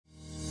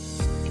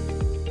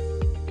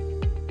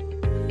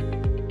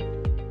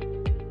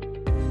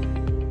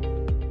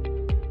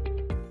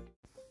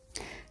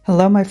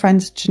Hello my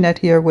friends, Jeanette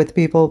here with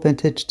People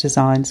Vintage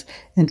Designs.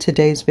 In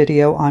today's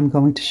video I'm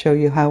going to show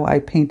you how I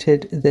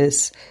painted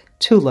this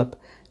tulip.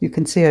 You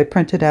can see I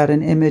printed out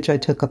an image. I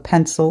took a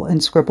pencil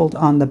and scribbled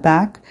on the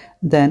back.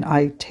 Then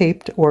I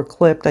taped or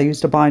clipped. I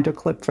used a binder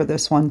clip for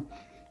this one.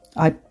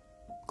 I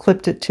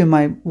clipped it to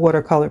my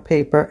watercolor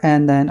paper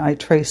and then I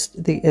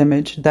traced the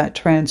image that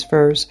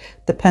transfers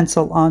the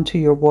pencil onto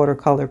your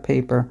watercolor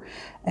paper.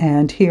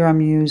 And here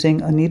I'm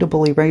using a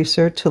kneadable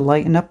eraser to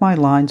lighten up my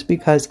lines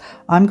because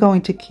I'm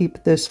going to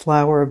keep this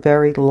flower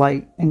very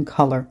light in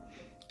color.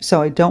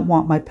 So I don't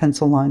want my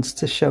pencil lines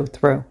to show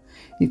through.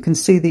 You can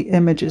see the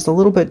image is a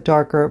little bit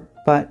darker,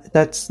 but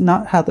that's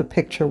not how the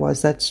picture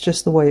was. That's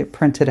just the way it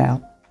printed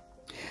out.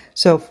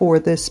 So for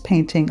this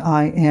painting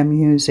I am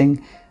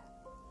using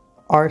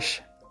Arches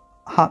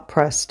hot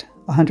pressed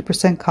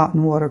 100%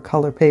 cotton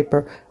watercolor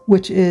paper,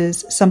 which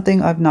is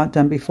something I've not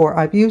done before.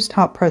 I've used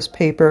hot pressed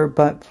paper,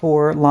 but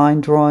for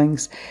line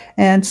drawings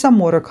and some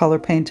watercolor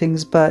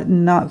paintings, but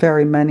not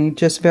very many,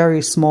 just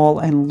very small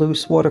and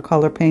loose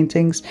watercolor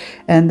paintings.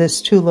 And this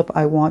tulip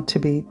I want to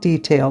be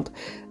detailed.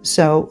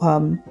 So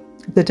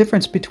the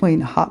difference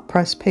between hot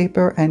pressed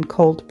paper and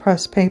cold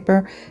pressed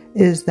paper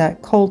is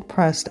that cold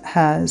pressed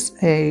has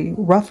a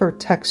rougher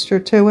texture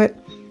to it.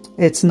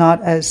 It's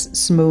not as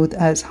smooth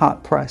as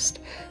hot pressed.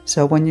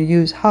 So when you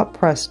use hot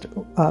pressed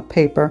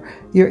paper,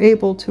 you're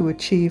able to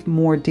achieve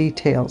more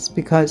details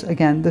because,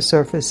 again, the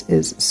surface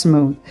is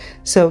smooth.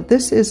 So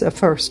this is a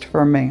first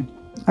for me.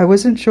 I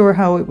wasn't sure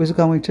how it was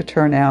going to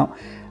turn out,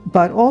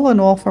 but all in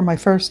all, for my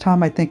first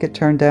time, I think it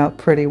turned out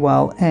pretty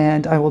well,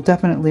 and I will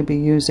definitely be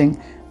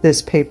using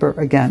this paper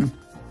again.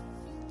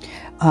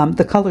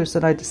 The colors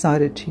that I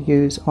decided to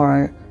use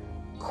are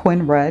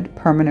Quin Red,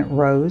 Permanent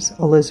Rose,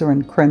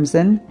 Alizarin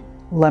Crimson,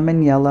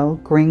 Lemon Yellow,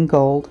 Green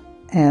Gold,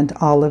 and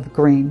Olive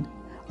Green.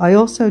 I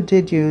also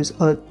did use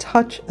a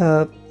touch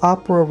of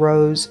Opera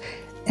Rose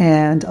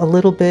and a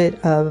little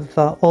bit of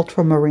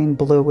Ultramarine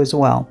Blue as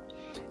well.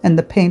 And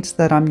the paints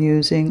that I'm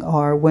using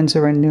are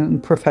Winsor &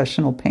 Newton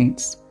Professional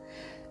Paints.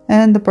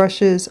 And the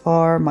brushes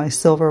are my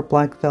silver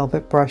black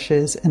velvet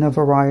brushes in a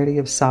variety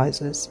of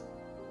sizes.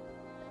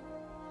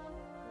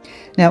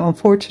 Now,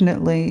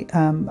 unfortunately,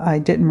 I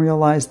didn't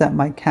realize that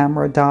my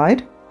camera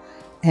died,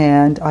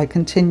 and I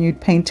continued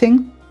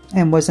painting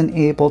and wasn't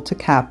able to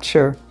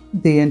capture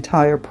the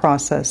entire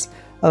process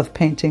of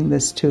painting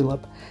this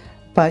tulip.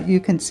 But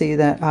you can see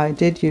that I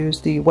did use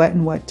the wet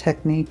and wet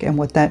technique, and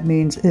what that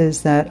means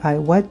is that I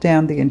wet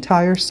down the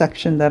entire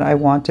section that I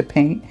want to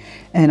paint,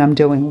 and I'm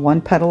doing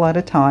one petal at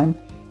a time,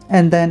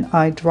 and then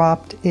I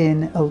dropped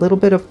in a little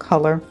bit of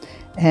color,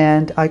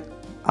 and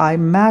I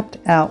mapped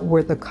out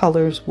where the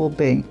colors will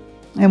be.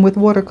 And with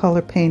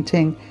watercolor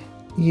painting,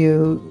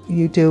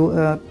 you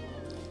do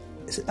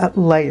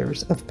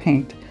layers of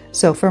paint.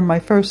 So for my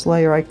first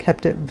layer, I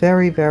kept it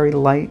very, very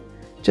light,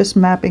 just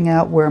mapping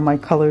out where my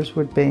colors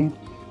would be.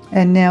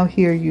 And now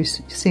here you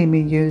see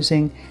me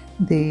using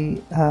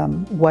the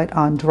wet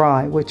on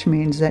dry, which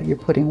means that you're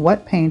putting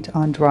wet paint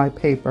on dry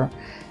paper.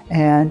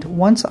 And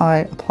once I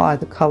apply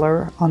the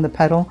color on the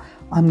petal,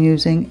 I'm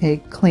using a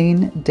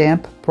clean,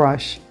 damp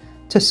brush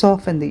to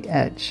soften the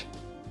edge.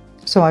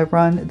 So I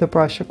run the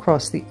brush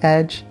across the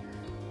edge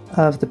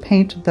of the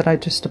paint that I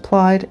just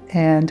applied,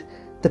 and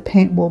the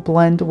paint will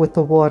blend with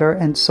the water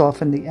and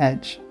soften the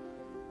edge.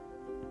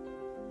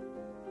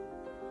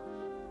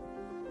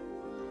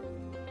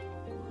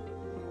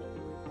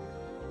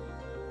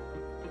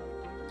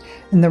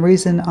 And the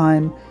reason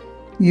I'm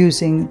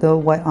using the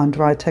wet on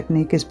dry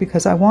technique is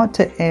because I want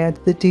to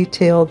add the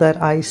detail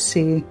that I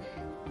see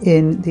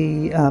in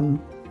the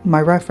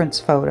my reference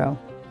photo,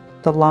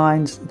 the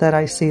lines that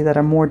I see that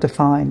are more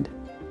defined.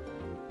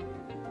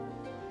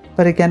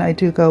 But again, I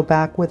do go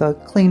back with a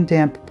clean,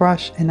 damp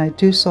brush, and I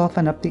do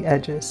soften up the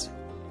edges.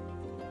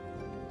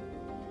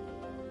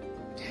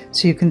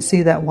 So you can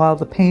see that while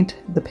the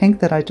pink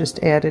that I just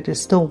added is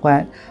still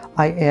wet,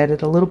 I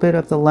added a little bit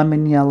of the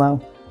lemon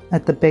yellow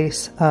at the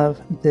base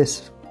of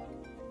this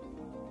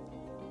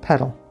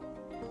petal.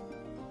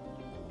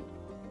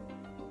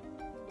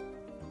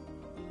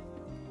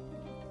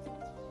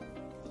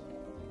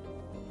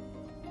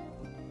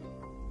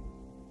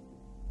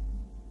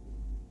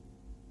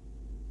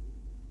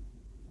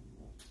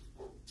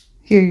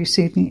 Here you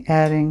see me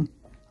adding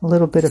a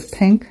little bit of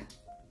pink,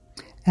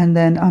 and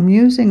then I'm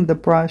using the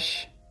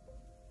brush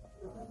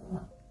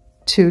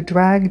to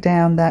drag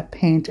down that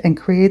paint and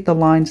create the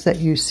lines that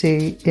you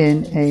see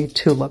in a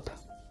tulip.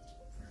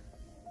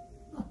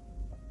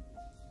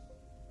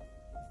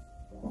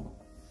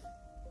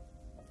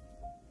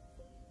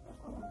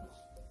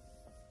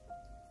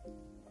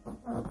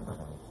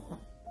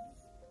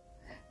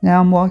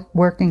 Now I'm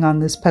working on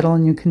this petal,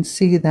 and you can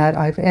see that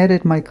I've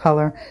added my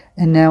color,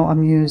 and now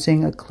I'm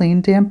using a clean,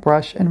 damp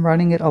brush and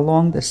running it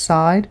along the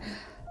side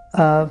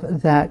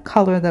of that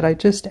color that I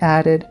just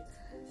added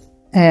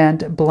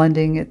and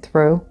blending it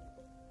through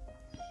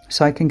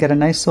so I can get a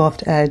nice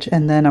soft edge,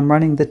 and then I'm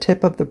running the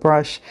tip of the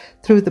brush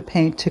through the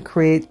paint to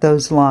create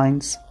those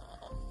lines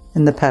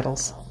in the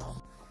petals.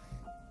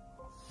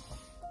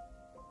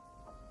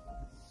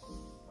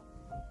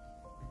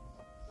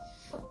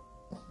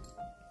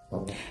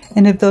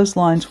 And if those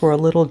lines were a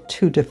little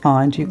too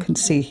defined, you can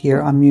see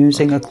here I'm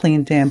using a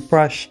clean damp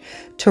brush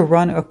to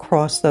run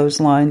across those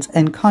lines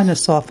and kind of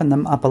soften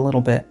them up a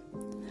little bit.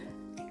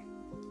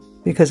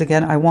 Because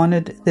again, I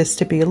wanted this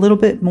to be a little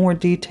bit more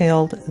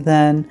detailed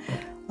than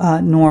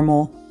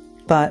normal,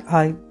 but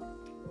I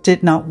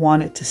did not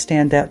want it to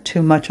stand out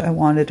too much. I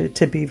wanted it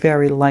to be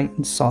very light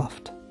and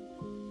soft.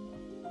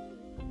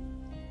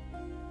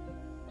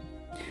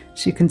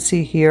 So you can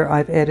see here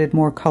I've added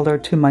more color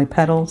to my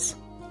petals.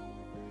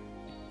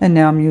 And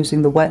now I'm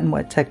using the wet and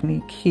wet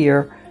technique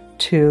here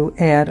to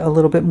add a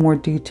little bit more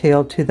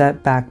detail to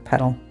that back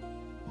petal.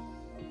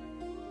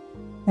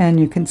 And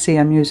you can see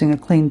I'm using a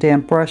clean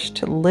damp brush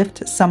to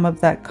lift some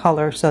of that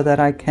color so that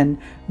I can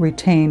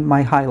retain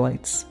my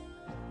highlights.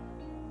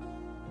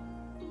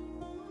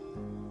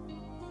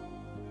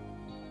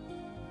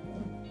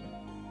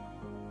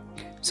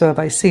 So if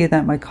I see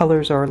that my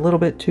colors are a little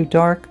bit too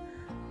dark,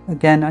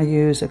 again, I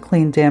use a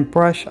clean damp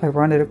brush, I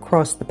run it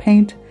across the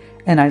paint,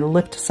 and I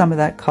lift some of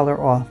that color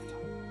off.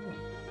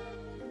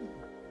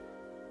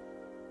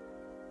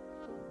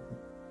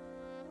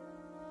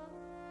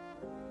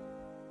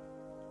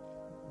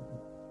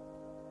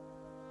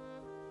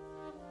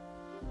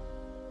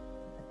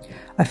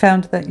 I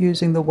found that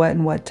using the wet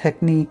and wet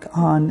technique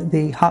on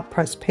the hot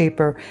press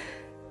paper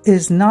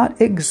is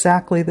not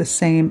exactly the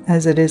same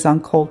as it is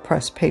on cold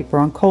press paper.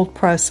 On cold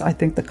press, I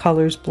think the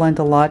colors blend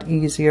a lot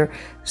easier.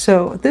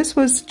 So this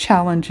was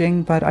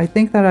challenging, but I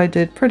think that I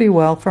did pretty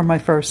well for my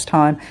first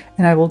time,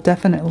 and I will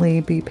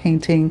definitely be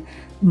painting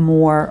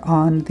more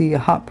on the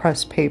hot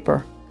press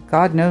paper.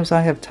 God knows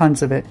I have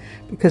tons of it,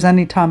 because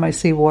anytime I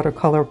see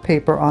watercolor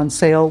paper on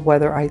sale,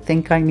 whether I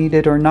think I need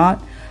it or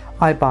not,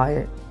 I buy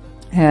it.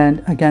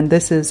 And again,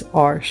 this is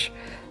Arsh,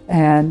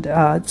 and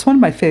it's one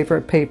of my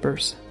favorite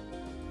papers.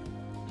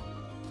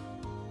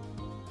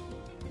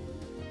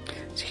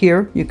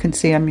 Here you can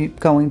see I'm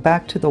going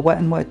back to the wet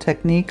and wet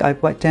technique.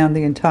 I've wet down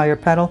the entire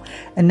petal,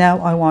 and now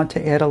I want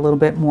to add a little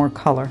bit more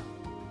color.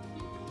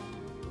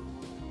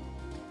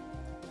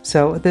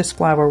 So this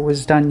flower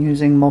was done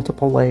using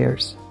multiple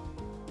layers.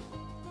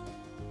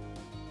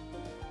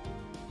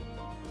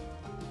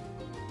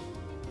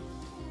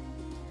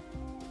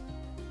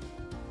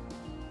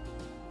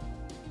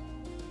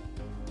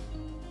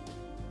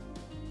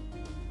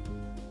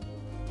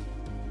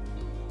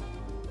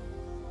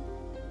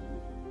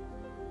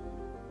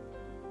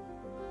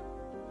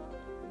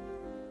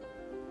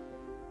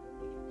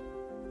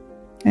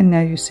 And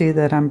now you see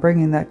that I'm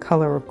bringing that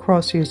color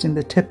across using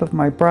the tip of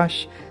my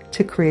brush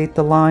to create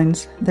the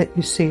lines that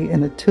you see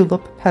in a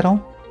tulip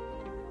petal.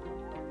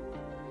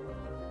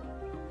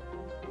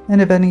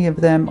 And if any of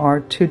them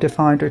are too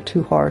defined or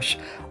too harsh,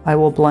 I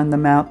will blend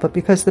them out. But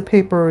because the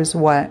paper is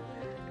wet,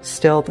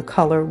 still the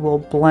color will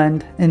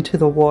blend into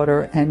the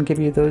water and give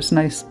you those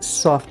nice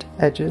soft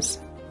edges.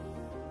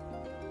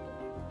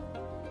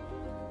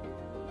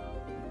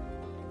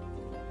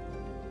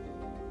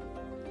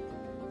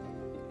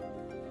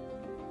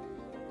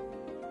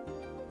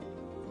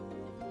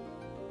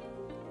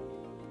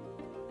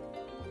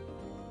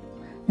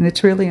 And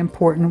it's really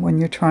important when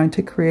you're trying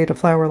to create a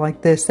flower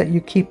like this that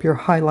you keep your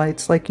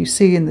highlights like you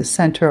see in the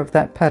center of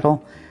that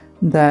petal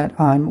that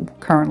I'm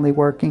currently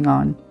working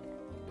on,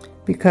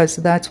 because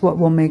that's what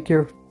will make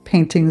your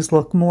paintings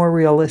look more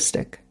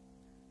realistic.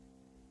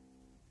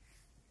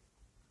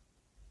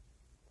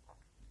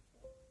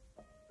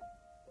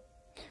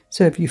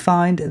 So if you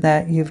find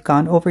that you've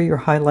gone over your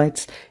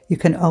highlights, you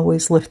can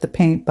always lift the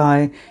paint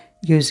by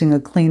using a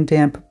clean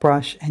damp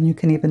brush, and you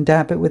can even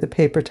dab it with a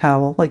paper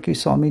towel like you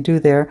saw me do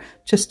there,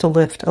 just to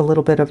lift a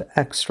little bit of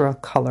extra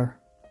color.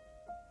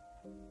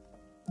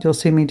 You'll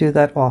see me do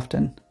that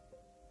often.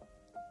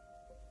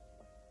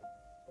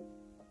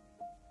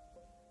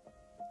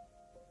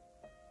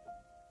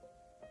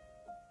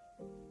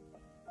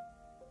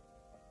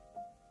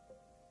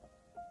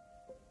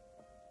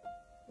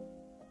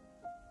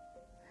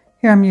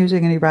 Here I'm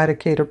using an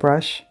eradicator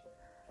brush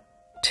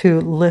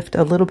to lift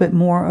a little bit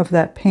more of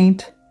that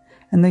paint.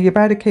 And the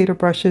eradicator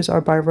brushes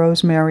are by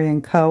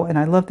Rosemary & Co. And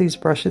I love these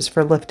brushes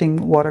for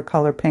lifting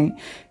watercolor paint.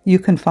 You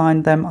can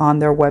find them on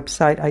their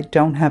website. I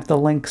don't have the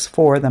links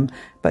for them,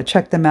 but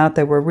check them out.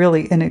 They were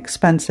really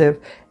inexpensive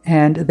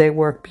and they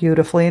work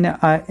beautifully.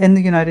 And in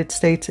the United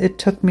States, it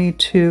took me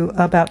to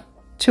about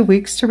 2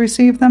 weeks to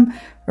receive them,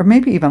 or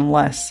maybe even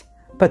less,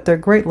 but they're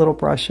great little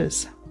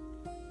brushes.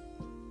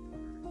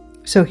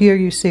 So here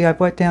you see I've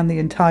wet down the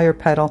entire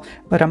petal,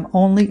 but I'm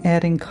only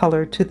adding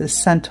color to the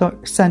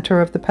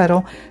center of the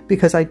petal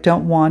because I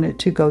don't want it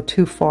to go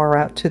too far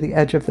out to the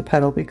edge of the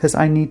petal, because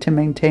I need to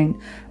maintain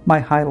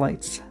my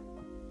highlights.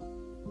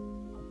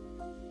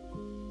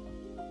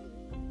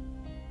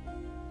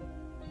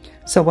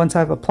 So once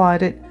I've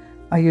applied it,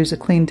 I use a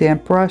clean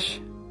damp brush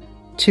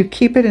to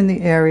keep it in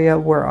the area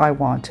where I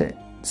want it.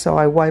 So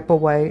I wipe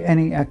away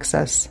any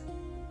excess,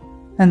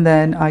 and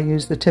then I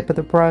use the tip of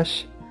the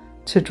brush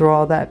to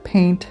draw that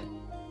paint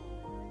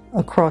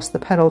across the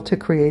petal to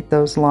create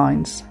those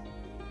lines.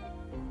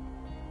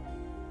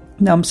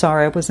 I'm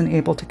sorry I wasn't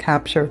able to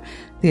capture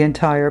the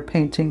entire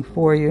painting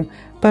for you,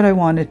 but I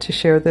wanted to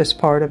share this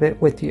part of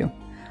it with you.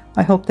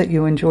 I hope that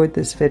you enjoyed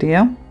this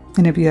video,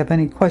 and if you have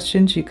any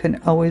questions, you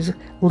can always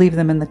leave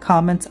them in the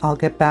comments. I'll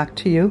get back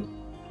to you.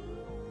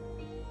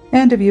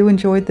 And if you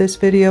enjoyed this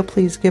video,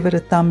 please give it a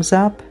thumbs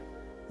up.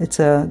 It's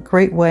a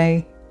great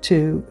way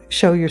to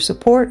show your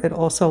support. It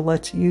also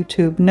lets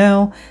YouTube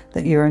know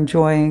that you're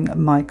enjoying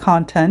my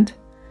content.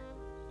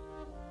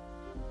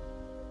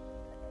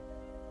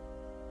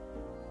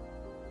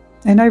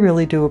 And I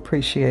really do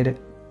appreciate it.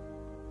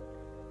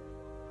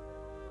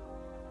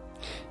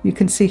 You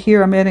can see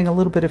here I'm adding a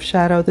little bit of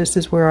shadow. This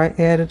is where I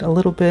added a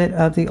little bit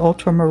of the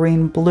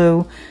ultramarine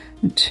blue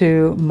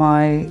to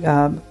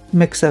my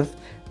mix of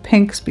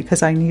pinks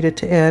because I needed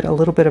to add a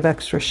little bit of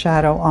extra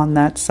shadow on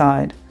that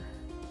side.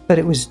 But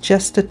it was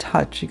just a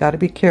touch. You got to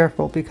be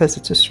careful because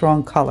it's a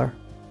strong color.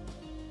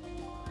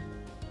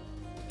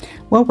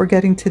 Well, we're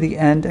getting to the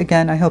end.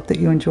 Again, I hope that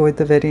you enjoyed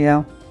the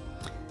video.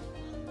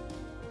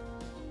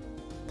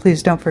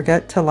 Please don't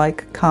forget to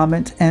like,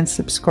 comment, and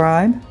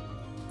subscribe.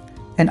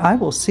 And I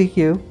will see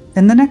you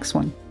in the next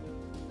one.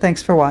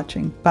 Thanks for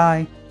watching.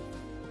 Bye.